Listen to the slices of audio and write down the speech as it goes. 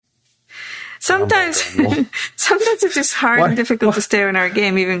sometimes it is hard and difficult to stay on our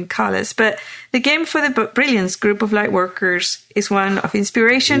game, even callous. But the game for the Brilliance group of Lightworkers is one of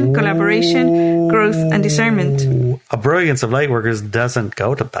inspiration, collaboration, growth, and discernment. A Brilliance of Lightworkers doesn't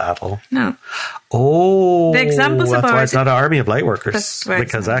go to battle. No. Oh, the examples that's of why it's not an army of Lightworkers.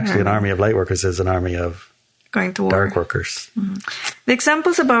 Because actually, an army of Lightworkers is an army of going to war. Dark workers. Mm-hmm. The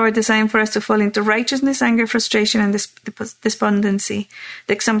examples above are designed for us to fall into righteousness, anger, frustration, and despondency.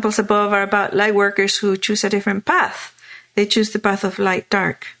 The examples above are about light workers who choose a different path. They choose the path of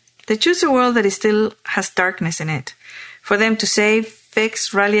light-dark. They choose a world that still has darkness in it. For them to save,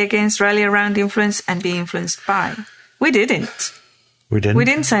 fix, rally against, rally around, influence, and be influenced by. We didn't. We didn't? We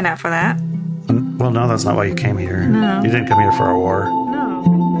didn't sign up for that. Well, no, that's not why you came here. No. You didn't come here for a war. No.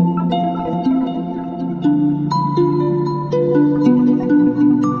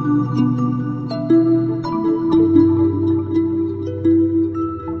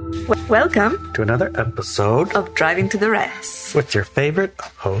 Welcome to another episode of Driving to the Rest with your favorite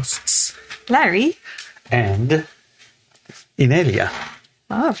hosts, Larry and Inelia.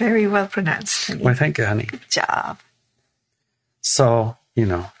 Oh, very well pronounced, honey. Well, thank you, honey. Good job. So,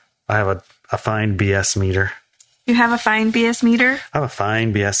 I have a fine BS meter. You have a fine BS meter? I have a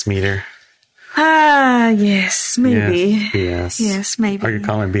fine BS meter. Ah, yes, maybe. Yes, BS. Yes, maybe. Are you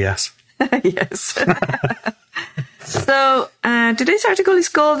calling BS? Yes. So, today's article is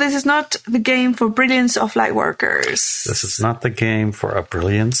called, This is not the game for Brilliance of Lightworkers. This is not the game for a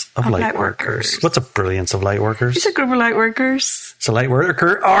Brilliance of Lightworkers. What's a Brilliance of Lightworkers? It's a group of Lightworkers. It's a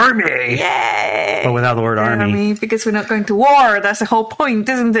Lightworker army. Yay! But without the word army. Because we're not going to war. That's the whole point,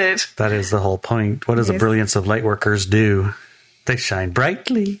 isn't it? That is the whole point. What does a Brilliance of Lightworkers do? They shine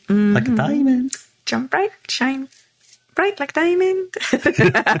brightly like a diamond. Jump bright, shine bright like diamond.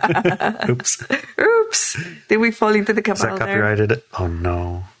 Oops. Oops. Did we fall into the cabal Is that copyrighted? There? Oh,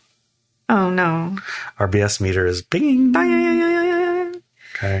 no. Oh, no. Our BS meter is bing.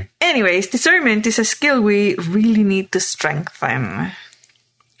 Okay. Anyways, discernment is a skill we really need to strengthen.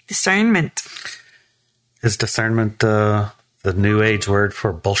 Discernment. Is discernment the new age word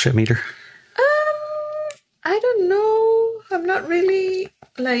for bullshit meter? I don't know. I'm not really,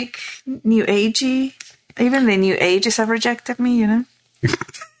 new agey. Even the new ages have rejected me, Oh,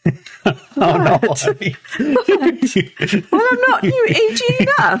 no. Well, I'm not new agey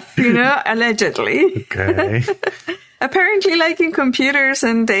enough, allegedly. Okay. Apparently liking computers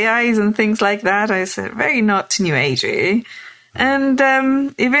and AIs and things like that is very not new agey. And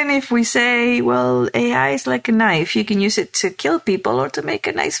even if we say, well, AI is like a knife, you can use it to kill people or to make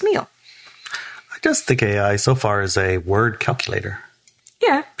a nice meal. I just think AI so far is a word calculator.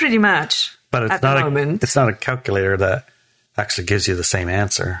 Yeah, pretty much. But it's not a calculator that actually gives you the same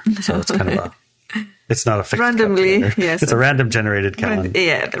answer. So it's kind of it's not a fixed calculator. Yes. It's a random generated calculator.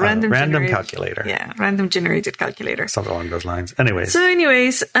 Yeah, the random calculator. Yeah, random generated calculator. Something along those lines. Anyways,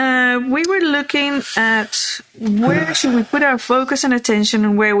 we were looking at where should we put our focus and attention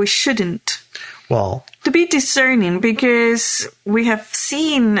and where we shouldn't. Well, to be discerning, because we have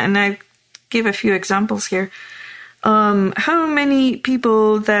seen, and I give a few examples here, how many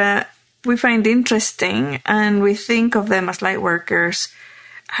people that we find interesting and we think of them as light workers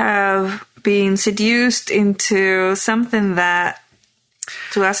have been seduced into something that,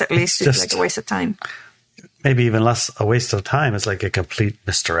 to us at least, is like a waste of time. Maybe even less a waste of time. It's like a complete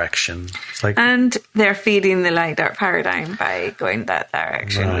misdirection. It's like, and they're feeding the light dark paradigm by going that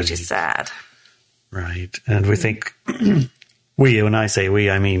direction, right. Which is sad. Right. And we think, when I say we,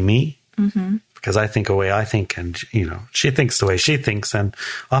 I mean me. Mm-hmm. Because I think the way I think, and, she thinks the way she thinks. And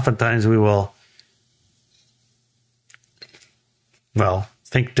oftentimes we will,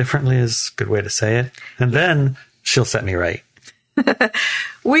 think differently is a good way to say it. And then she'll set me right.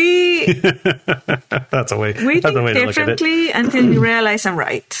 We that's a way. We that's think a way to look at it. Differently until you realize I'm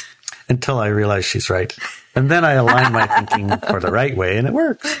right. Until I realize she's right. And then I align my thinking for the right way, and it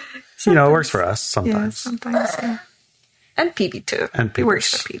works. Sometimes. It works for us sometimes. Yeah, sometimes, yeah. And PB too. And it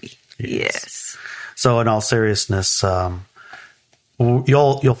works for PB. Yes. So in all seriousness,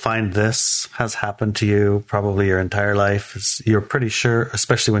 you'll find this has happened to you probably your entire life. You're pretty sure,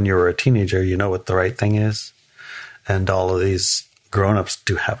 especially when you were a teenager, you know what the right thing is. And all of these grown-ups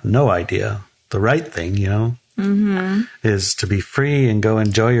do have no idea. The right thing, mm-hmm. is to be free and go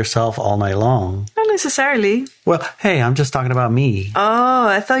enjoy yourself all night long. Not necessarily. Well, hey, I'm just talking about me. Oh,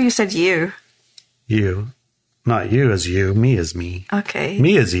 I thought you said you. You. Not you as you, me as me. Okay.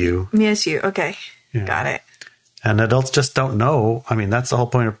 Me as you. Me as you, okay. Yeah. Got it. And adults just don't know. I mean, that's the whole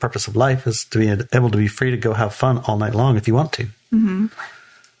point of purpose of life, is to be able to be free to go have fun all night long if you want to. Mm-hmm.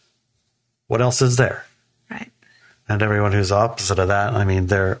 What else is there? Right. And everyone who's opposite of that, I mean,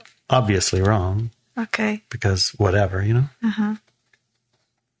 they're obviously wrong. Okay. Because whatever, you know? Uh-huh.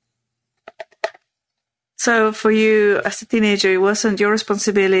 So for you as a teenager, it wasn't your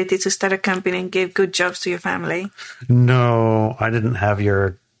responsibility to start a company and give good jobs to your family? No, I didn't have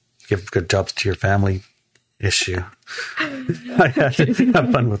your give good jobs to your family issue. I had to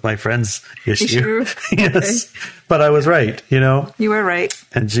have fun with my friends issue. Yes. Okay. But I was right, you know? You were right.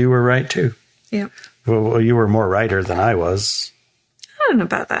 And you were right too. Yeah. Well, you were more righter than I was. I don't know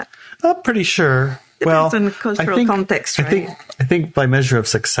about that. I'm pretty sure. Depends on the cultural context, right? I think by measure of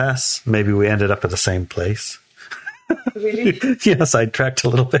success, maybe we ended up at the same place. Really? Yeah, sidetracked a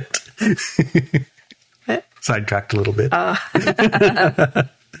little bit. What? Sidetracked a little bit.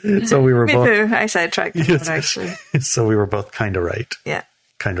 So we were Me both. too. I sidetracked a lot, actually. So we were both kind of right. Yeah.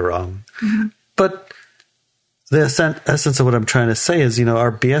 Kind of wrong. Mm-hmm. But the essence of what I'm trying to say is, you know,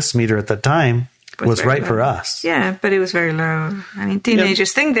 our BS meter at the time was right for us. Yeah, but it was very low. I mean,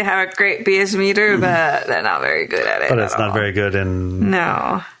 teenagers think they have a great BS meter, but they're not very good at it. But it's not very good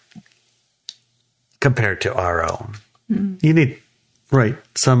No. Compared to our own. You need,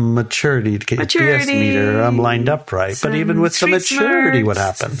 some maturity to get your BS meter lined up right. But even with some maturity, what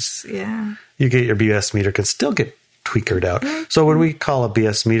happens? Yeah. You get your BS meter can still get tweakered out. So when we call a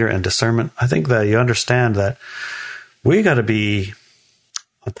BS meter and discernment, I think that you understand that we got to be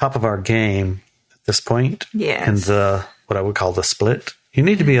on top of our game at this point. Yes. In the, what I would call the split. You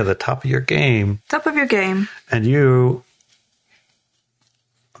need to be at the top of your game. Top of your game. And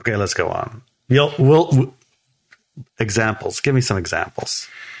okay, let's go on. Examples. Give me some examples.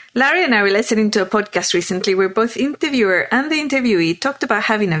 Larry and I were listening to a podcast recently where both interviewer and the interviewee talked about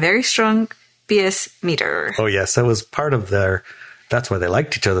having a very strong BS meter. Oh, yes. That was part of that's why they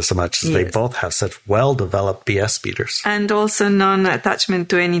liked each other so much, is they both have such well-developed BS meters. And also non-attachment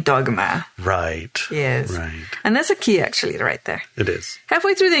to any dogma. Right. Yes. Right. And that's a key, actually, right there. It is.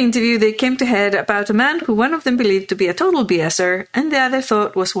 Halfway through the interview, they came to head about a man who one of them believed to be a total BSer, and the other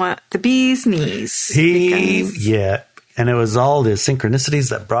thought was the bee's knees. Yeah. And it was all the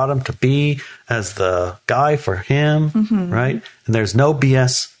synchronicities that brought him to be as the guy for him, right? And there's no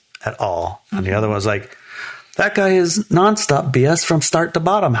BS at all. And the other one was like, that guy is nonstop BS from start to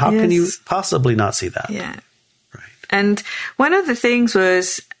bottom. How can you possibly not see that? Yeah. Right. And one of the things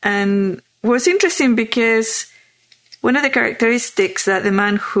was interesting because one of the characteristics that the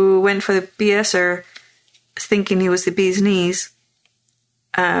man who went for the BSer, thinking he was the bee's knees,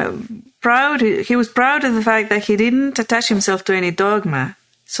 he was proud of the fact that he didn't attach himself to any dogma.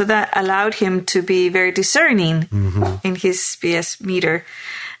 So that allowed him to be very discerning in his BS meter.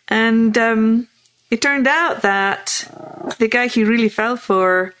 And it turned out that the guy he really fell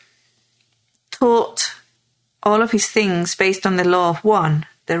for taught all of his things based on the law of one,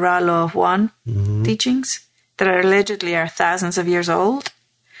 the Ra law of one teachings that allegedly are thousands of years old.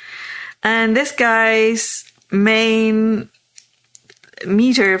 And this guy's main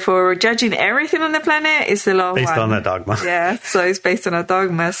meter for judging everything on the planet is the law of one. Based on that dogma. Yeah, so it's based on a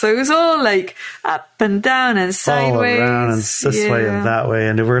dogma. So it was all like up and down and sideways. All around and this way and that way.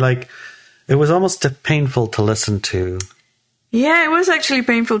 And it was almost painful to listen to. Yeah, it was actually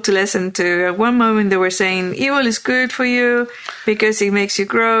painful to listen to. At one moment they were saying evil is good for you because it makes you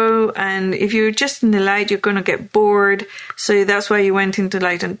grow, and if you're just in the light you're going to get bored, so that's why you went into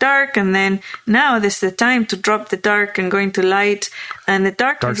light and dark, and then now this is the time to drop the dark and go into light, and the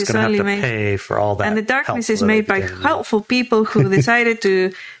darkness is only made pay for all that, and the darkness is made by helpful people who decided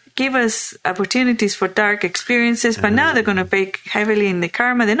to give us opportunities for dark experiences, but now they're going to pay heavily in the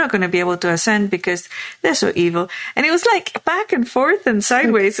karma. They're not going to be able to ascend because they're so evil. And it was like back and forth and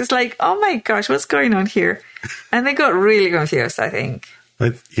sideways. It's like, oh my gosh, what's going on here? And they got really confused, I think.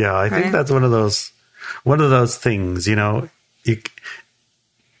 I think that's one of those things, you know,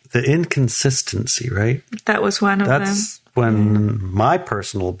 the inconsistency, right? That was one of them. That's when my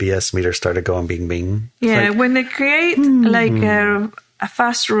personal BS meter started going bing. Yeah, like, when they create a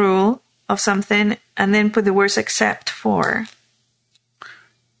fast rule of something and then put the words except for.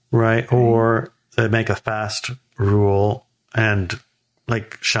 Right. Or they make a fast rule and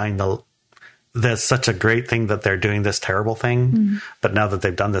like shine there's such a great thing that they're doing this terrible thing. But now that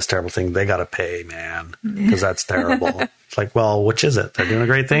they've done this terrible thing, they got to pay, man, because that's terrible. It's like, well, which is it? They're doing a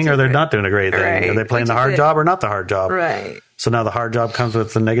great thing or they're not doing a great thing? Right. Are they playing the hard job or not the hard job? Right. So now the hard job comes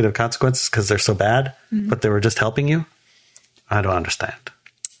with the negative consequences because they're so bad, but they were just helping you. I don't understand.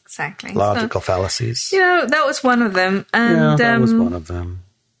 Exactly. Logical fallacies. You know, that was one of them. And, that was one of them.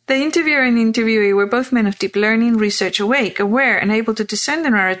 The interviewer and interviewee were both men of deep learning, research awake, aware, and able to discern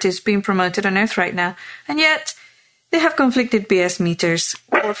the narratives being promoted on Earth right now. And yet, they have conflicted BS meters.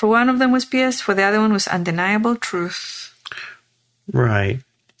 Or for one of them was BS, for the other one was undeniable truth. Right.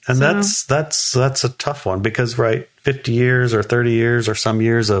 And that's a tough one because, right, 50 years or 30 years or some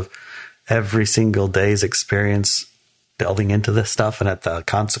years of every single day's experience delving into this stuff, and at the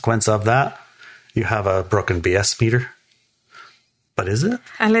consequence of that, you have a broken BS meter. But is it?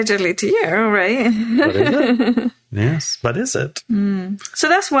 Allegedly to you, right? But is it? Yes, but is it? So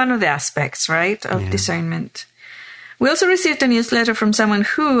that's one of the aspects, right, of discernment. We also received a newsletter from someone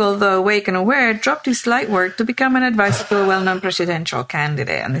who, although awake and aware, dropped his light work to become an advisor to a well-known presidential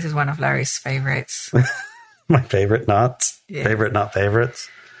candidate. And this is one of Larry's favorites. My favorite, not favorites.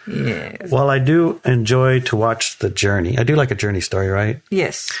 Yes. Well, I do enjoy to watch the journey. I do like a journey story, right?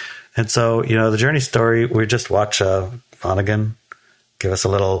 Yes. And so, the journey story, we just watch Vonnegut give us a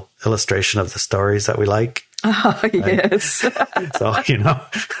little illustration of the stories that we like. Oh, yes. So,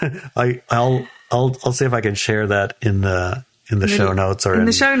 I'll see if I can share that in the show notes or in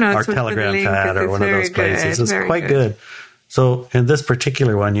the show notes our Telegram chat or one of those places. It's quite good. So in this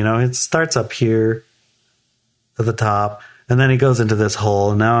particular one, it starts up here at the top, and then he goes into this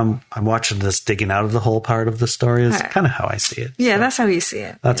hole. And now I'm watching this digging out of the hole part of the story. Is kind of how I see it. Yeah, so that's how you see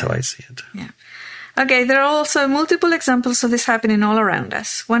it. That's how I see it. Yeah. Okay, there are also multiple examples of this happening all around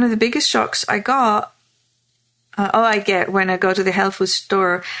us. One of the biggest shocks I get when I go to the health food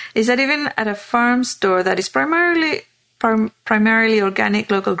store is that even at a farm store that is primarily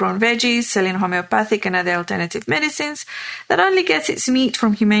organic, local grown veggies, selling homeopathic and other alternative medicines, that only gets its meat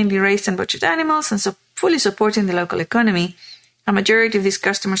from humanely raised and butchered animals and fully supporting the local economy, a majority of these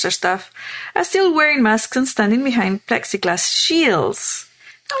customers are still wearing masks and standing behind plexiglass shields.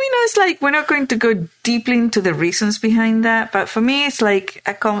 Now, it's like we're not going to go deeply into the reasons behind that, but for me, it's like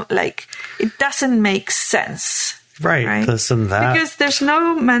it doesn't make sense. Right? This and that. Because there's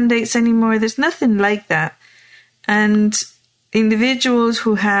no mandates anymore. There's nothing like that. And individuals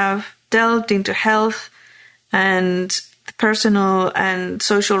who have delved into health and personal and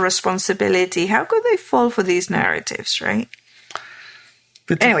social responsibility, how could they fall for these narratives, right?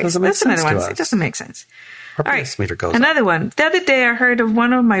 Anyways, that's another one. It doesn't make sense. All right, another one. The other day I heard of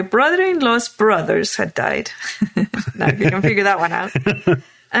one of my brother-in-law's brothers had died. Now you can figure that one out.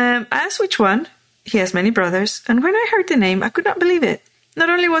 I asked which one. He has many brothers. And when I heard the name, I could not believe it. Not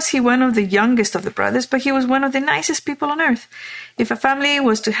only was he one of the youngest of the brothers, but he was one of the nicest people on earth. If a family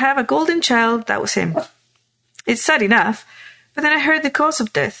was to have a golden child, that was him. It's sad enough, but then I heard the cause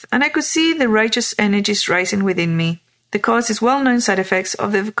of death, and I could see the righteous energies rising within me. The cause is well-known side effects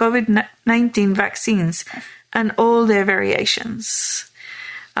of the COVID-19 vaccines and all their variations.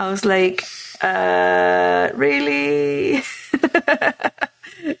 I was like, really?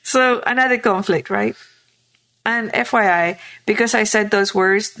 So another conflict, right? And FYI, because I said those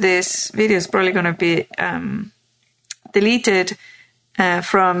words, this video is probably going to be deleted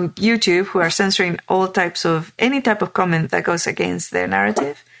from YouTube, who are censoring any type of comment that goes against their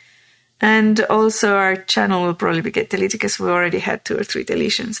narrative. And also our channel will probably get deleted because we already had 2 or 3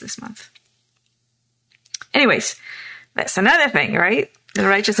 deletions this month. Anyways, that's another thing, right? The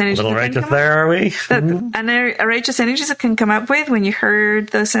righteous energies. A little righteous there, are we? And a righteous energies that can come up with when you heard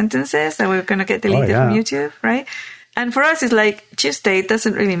those sentences that we're going to get deleted from YouTube, right? And for us, it's like, Tuesday, it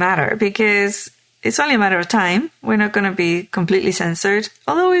doesn't really matter because it's only a matter of time. We're not going to be completely censored.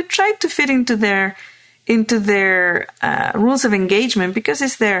 Although we tried to fit into their rules of engagement because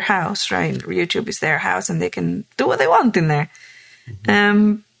it's their house, right? YouTube is their house and they can do what they want in there.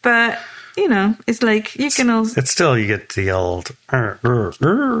 Mm-hmm. But, it's like you can also... It's still, you get the old... Yeah.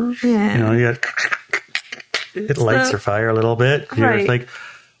 You get... It lights your fire a little bit. You're like,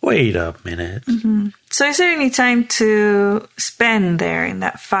 wait a minute. Mm-hmm. So is there any time to spend there in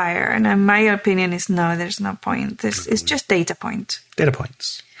that fire? And my opinion is no, there's no point. It's just data point. Data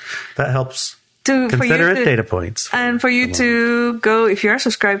points. That helps... Consider it data points. And for you to go, if you are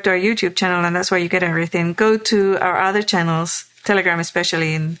subscribed to our YouTube channel, and that's where you get everything, go to our other channels, Telegram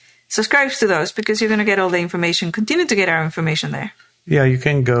especially, and subscribe to those because you're going to get all the information, continue to get our information there. Yeah, you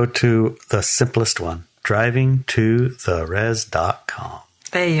can go to the simplest one, drivingtotherez.com.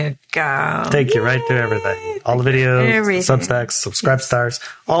 There you go. Take you right to everything. All the videos, Substacks, subscribe stars,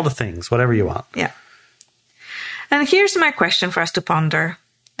 all the things, whatever you want. Yeah. And here's my question for us to ponder.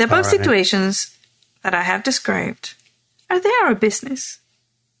 The above situations that I have described, are they our business?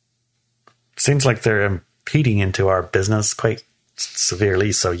 Seems like they're impeding into our business quite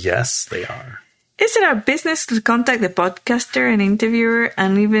severely, so yes, they are. Is it our business to contact the podcaster and interviewer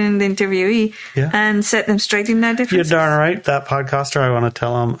and even the interviewee and set them straight in that difference? You're darn right. That podcaster, I want to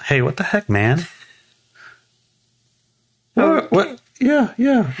tell him, hey, what the heck, man? What? Yeah.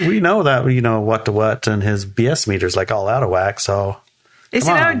 We know that, what to what, and his BS meter's like all out of whack, so... Is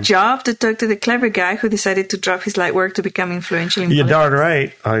it our job to talk to the clever guy who decided to drop his light work to become influential in You're politics? darn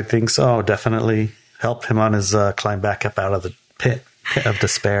right. I think so. Definitely help him on his climb back up out of the pit of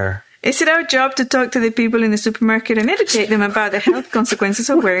despair. Is it our job to talk to the people in the supermarket and educate them about the health consequences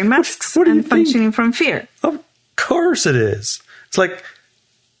of wearing masks What do you and functioning from fear? Of course it is. It's like,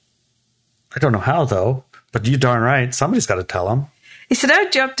 I don't know how though, but you darn right. Somebody's got to tell them. Is it our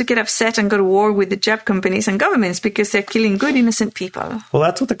job to get upset and go to war with the jab companies and governments because they're killing good, innocent people? Well,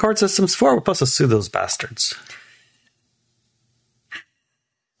 that's what the court system's for. We're supposed to sue those bastards.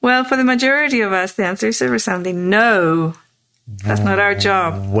 Well, for the majority of us, the answer is a resounding no. That's not our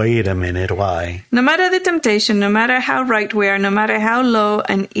job. Wait a minute. Why? No matter the temptation, no matter how right we are, no matter how low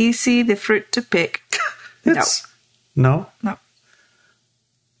and easy the fruit to pick. No.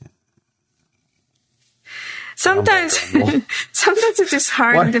 Sometimes it's just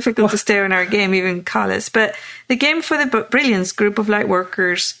hard and difficult to stay on our game, even callous. But the game for the Brilliance group of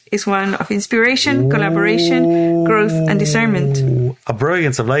Lightworkers is one of inspiration, collaboration, growth, and discernment. A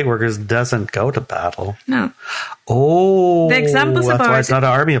Brilliance of Lightworkers doesn't go to battle. No. Oh, The examples that's of why our- it's not an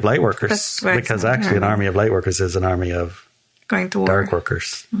army of Lightworkers. That's why it's Because not actually an an army of Lightworkers is an army of Going to war. dark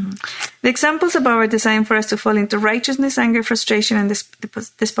workers. The examples above are designed for us to fall into righteousness, anger, frustration, and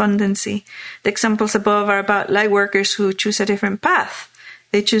despondency. The examples above are about light workers who choose a different path.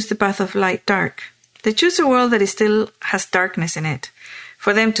 They choose the path of light-dark. They choose a world that still has darkness in it.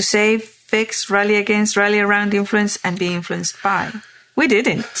 For them to save, fix, rally against, rally around, influence, and be influenced by. We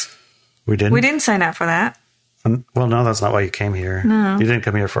didn't. We didn't? We didn't sign up for that. Well, no, that's not why you came here. No. You didn't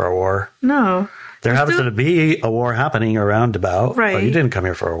come here for a war. No. There happens to be a war happening around about. Right. But you didn't come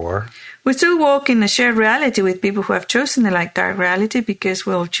here for a war. We still walk in a shared reality with people who have chosen the light-dark reality because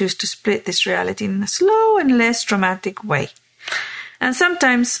we'll choose to split this reality in a slow and less dramatic way. And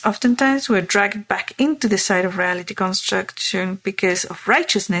oftentimes, we're dragged back into the side of reality construction because of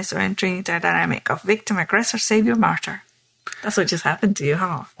righteousness or entering into a dynamic of victim, aggressor, savior, martyr. That's what just happened to you,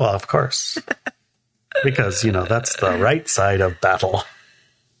 huh? Well, of course. Because, that's the right side of battle.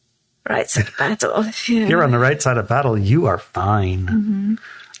 Right side of battle. Yeah. If you're on the right side of battle, you are fine. Mm-hmm.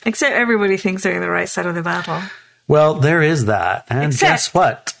 Except everybody thinks they're on the right side of the battle. Well, there is that. And guess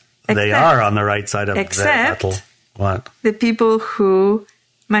what? They are on the right side of the battle. What? The people who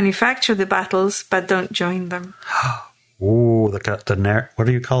manufacture the battles but don't join them. Ooh, what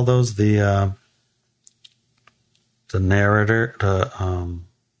do you call those? The narrator,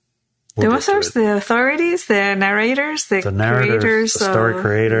 the authors, the authorities, the narrators, the creators, the story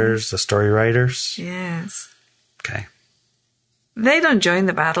creators, the story writers. Yes. Okay. They don't join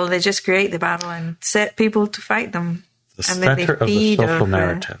the battle. They just create the battle and set people to fight them. The center of the social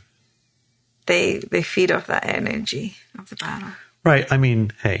narrative. They feed off that energy of the battle. Right. I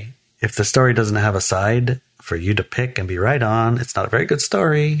mean, hey, if the story doesn't have a side for you to pick and be right on, it's not a very good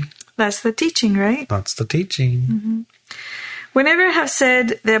story. That's the teaching, right? That's the teaching. Mm-hmm. Whenever I have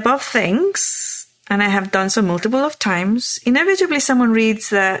said the above things, and I have done so multiple of times, inevitably someone reads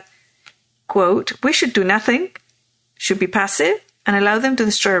that, quote, we should do nothing, should be passive, and allow them to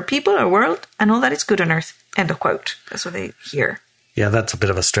destroy our people, our world, and all that is good on earth. End of quote. That's what they hear. Yeah, that's a bit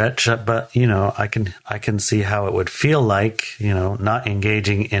of a stretch, but, I can see how it would feel like, not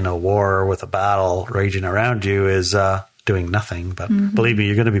engaging in a war with a battle raging around you is doing nothing. But believe me,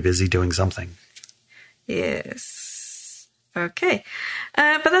 you're going to be busy doing something. Yes. Okay.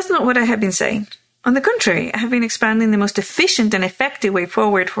 But that's not what I have been saying. On the contrary, I have been expanding the most efficient and effective way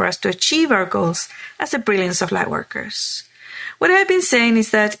forward for us to achieve our goals as the Brilliance of Lightworkers. What I have been saying is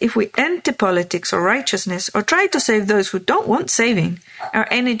that if we enter politics or righteousness or try to save those who don't want saving, our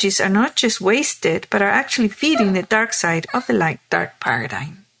energies are not just wasted, but are actually feeding the dark side of the light-dark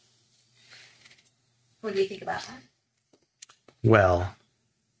paradigm. What do you think about that? Well,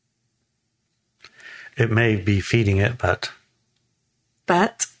 it may be feeding it, but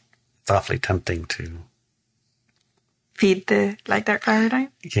it's awfully tempting to feed the light-dark paradigm?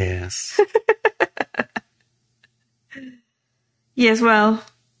 Yes. Yes, well,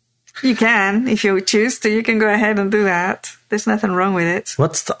 you can. If you choose to, you can go ahead and do that. There's nothing wrong with it.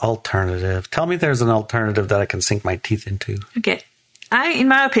 What's the alternative? Tell me there's an alternative that I can sink my teeth into. Okay. In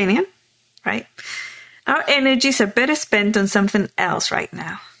my opinion, right, our energies are better spent on something else right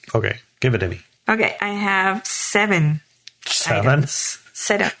now. Okay, give it to me. Okay, I have 7. 7? items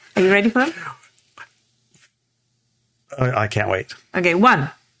set up. Are you ready for them? I can't wait. Okay, 1.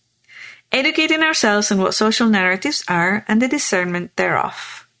 Educating ourselves on what social narratives are and the discernment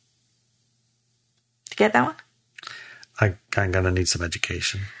thereof. Did you get that one? I'm going to need some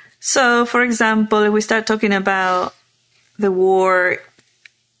education. So, for example, if we start talking about the war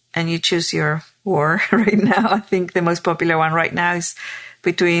and you choose your war right now. I think the most popular one right now is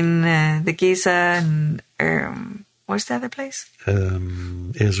between the Giza and what's the other place?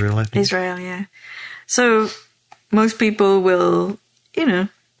 Israel, I think. Israel, yeah. So most people will,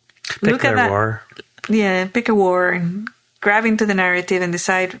 Pick their war. Yeah, pick a war and grab into the narrative and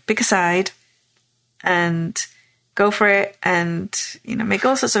pick a side and go for it and, make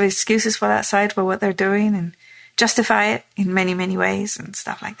all sorts of excuses for that side for what they're doing and justify it in many, many ways and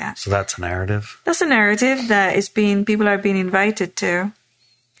stuff like that. So that's a narrative? That's a narrative that people are being invited to.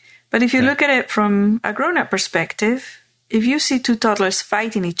 But if you look at it from a grown-up perspective, if you see two toddlers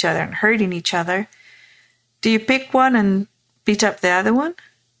fighting each other and hurting each other, do you pick one and beat up the other one?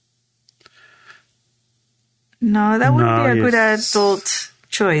 No, that wouldn't be a good adult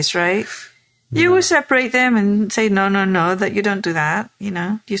choice, right? No. You would separate them and say, no, that you don't do that.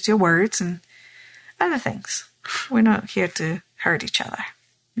 Use your words and other things. We're not here to hurt each other.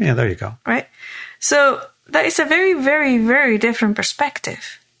 Yeah, there you go. Right? So that is a very, very, very different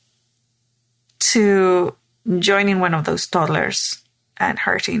perspective to joining one of those toddlers and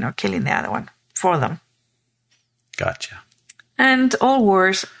hurting or killing the other one for them. Gotcha. And all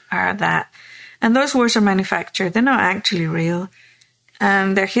wars are that. And those wars are manufactured. They're not actually real.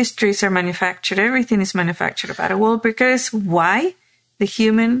 And their histories are manufactured. Everything is manufactured about a war because why? The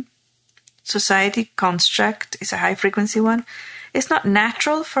human society construct is a high frequency one. It's not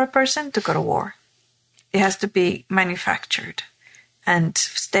natural for a person to go to war. It has to be manufactured and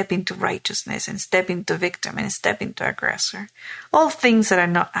step into righteousness and step into victim and step into aggressor. All things that are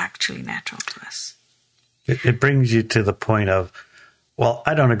not actually natural to us. It brings you to the point of, well,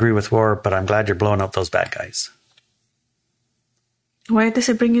 I don't agree with war, but I'm glad you're blowing up those bad guys. Why does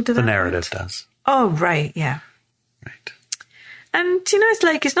it bring you to that? The narrative does. Oh, right, yeah. Right. And,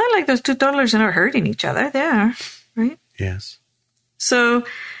 it's not like those two toddlers are not hurting each other. They are, right? Yes. So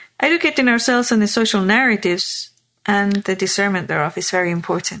educating ourselves on the social narratives and the discernment thereof is very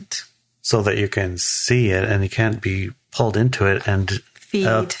important. So that you can see it and you can't be pulled into it and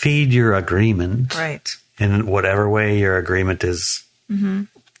feed your agreement. Right. In whatever way your agreement is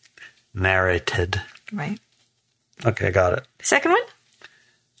narrated. Right. Okay, got it. Second one?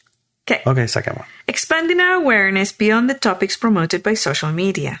 Okay, second one. Expanding our awareness beyond the topics promoted by social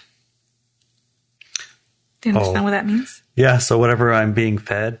media. Do you understand what that means? Yeah, so whatever I'm being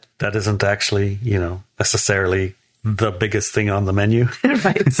fed, that isn't actually, necessarily the biggest thing on the menu.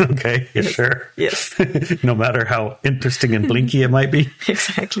 Right. Okay, you sure? Yes. No matter how interesting and blinky it might be.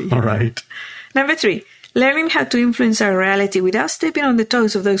 Exactly. All right. Number 3, learning how to influence our reality without stepping on the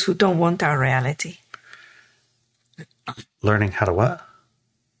toes of those who don't want our reality. Learning how to what?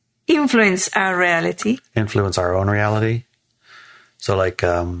 Influence our reality. Influence our own reality. So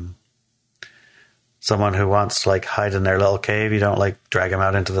someone who wants to hide in their little cave, you don't drag them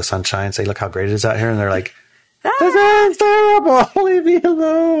out into the sunshine and say, look how great it is out here. And they're like, this is terrible. Leave me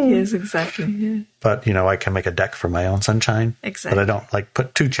alone. Yes, exactly. Yeah. But, I can make a deck for my own sunshine. Exactly. But I don't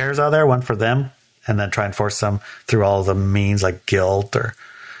put 2 chairs out there, one for them, and then try and force them through all the means like guilt or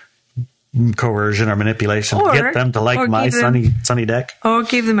coercion or manipulation to get them to my sunny deck. Or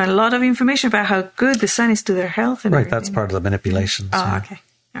give them a lot of information about how good the sun is to their health. And right, everything. That's part of the manipulation. Oh, okay.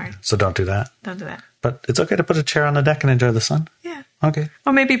 All right. So don't do that. Don't do that. But it's okay to put a chair on the deck and enjoy the sun? Yeah. Okay.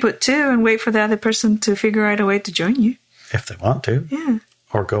 Or maybe put 2 and wait for the other person to figure out a way to join you. If they want to. Yeah.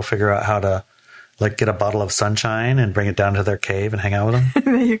 Or go figure out how to get a bottle of sunshine and bring it down to their cave and hang out with them.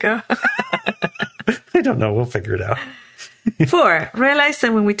 There you go. I don't know. We'll figure it out. 4, realize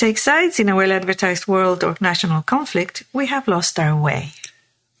that when we take sides in a well-advertised world or national conflict, we have lost our way.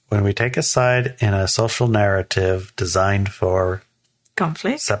 When we take a side in a social narrative designed for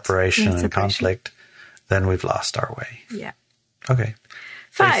conflict, separation and conflict, then we've lost our way. Yeah. Okay.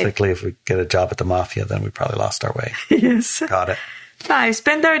 5. Basically, if we get a job at the mafia, then we probably lost our way. Yes. Got it. 5,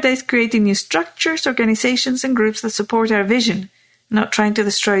 spend our days creating new structures, organizations, and groups that support our vision, not trying to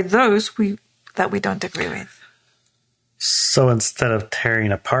destroy those that we don't agree with. So instead of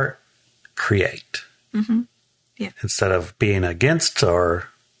tearing apart, create. Mm-hmm. Yeah. Instead of being against or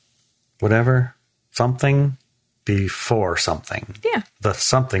whatever, something, be for something. Yeah. The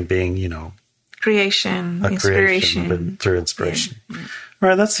something being, creation, inspiration. Through inspiration. Yeah. Yeah. All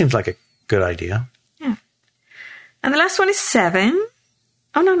right, that seems like a good idea. Yeah. And the last one is 7.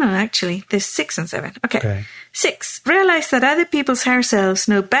 Oh, no, actually, there's 6 and 7. Okay. 6, realize that other people's higher selves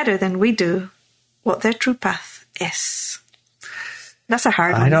know better than we do what their true path is. That's a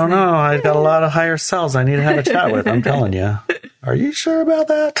hard one. I don't know. I've got a lot of higher selves I need to have a chat with. I'm telling you. Are you sure about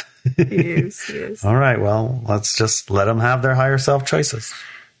that? Yes. All right. Well, let's just let them have their higher self choices.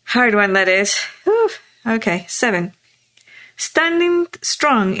 Hard one, that is. Whew. Okay. 7. Standing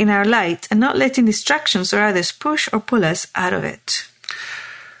strong in our light and not letting distractions or others push or pull us out of it.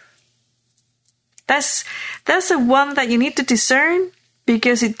 That's a one that you need to discern,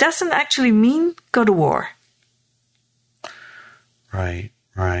 because it doesn't actually mean go to war. Right.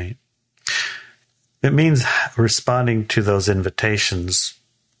 It means responding to those invitations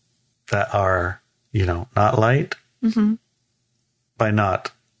that are, not light, by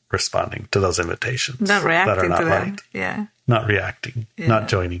not responding to those invitations. Not reacting that are not to them. light. Yeah. Not reacting, not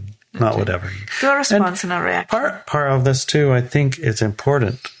joining, not whatever. Do a response and not reaction. Part of this too, I think it's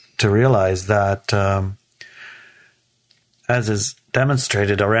important to realize that, as is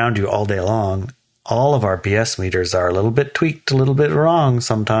demonstrated around you all day long, all of our BS meters are a little bit tweaked, a little bit wrong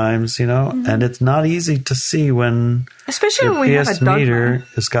sometimes, and it's not easy to see when especially your when we have a BS dogma. meter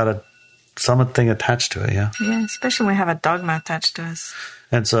has got something attached to it, yeah. Yeah, especially when we have a dogma attached to us.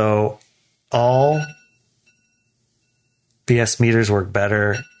 And so all BS meters work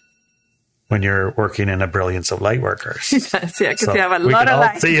better when you're working in a Brilliance of Lightworkers. Yes, yeah, because So you have a we lot can of all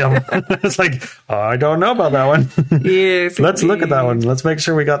light. see them. It's like, I don't know about that one. Yes, Let's look at that indeed. one. Let's make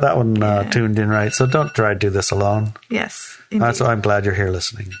sure we got that one tuned in right. So don't try to do this alone. Yes, indeed. That's why I'm glad you're here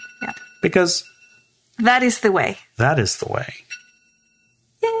listening. Yeah. Because That is the way. that is the way.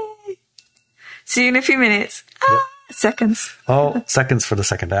 Yay! See you in a few minutes. Seconds. Oh, seconds for the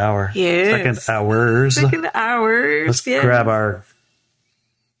second hour. Yes. Second hours. Second hours. Let's yes. grab our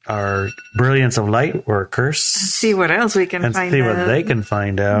Brilliance of Lightworkers. See what else we can And find see out. what they can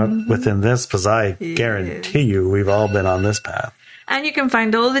find out within this, because I guarantee you we've all been on this path. And you can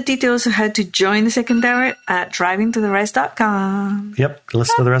find all the details of how to join the second hour at drivingtotherise.com. Yep,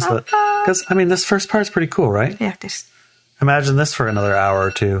 listen to the rest of it. Because, this first part's pretty cool, right? Yeah, just Imagine this for another hour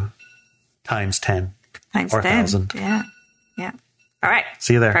or two, times 10. times Or 10. 1,000. Yeah. Yeah. All right.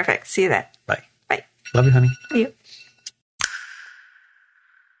 See you there. Perfect. See you there. Bye. Bye. Love you, honey. See you.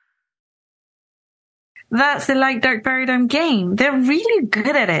 That's the light dark paradigm game. They're really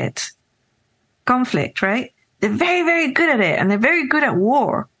good at it. Conflict, right? They're very, very good at it, and they're very good at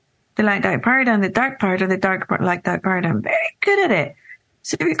war. The light dark paradigm, the dark part of the light dark paradigm, very good at it.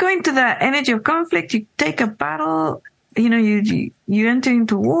 So if you go into that energy of conflict, you take a battle, you enter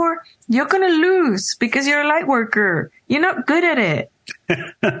into war, you're gonna lose because you're a light worker. You're not good at it.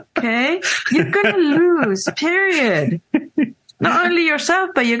 Okay? You're gonna lose, period. Not only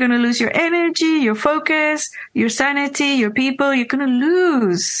yourself, but you're going to lose your energy, your focus, your sanity, your people. You're going to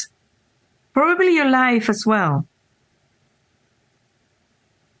lose probably your life as well.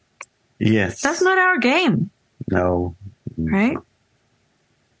 Yes. That's not our game, No. right?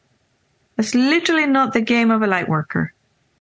 That's literally not the game of a light worker.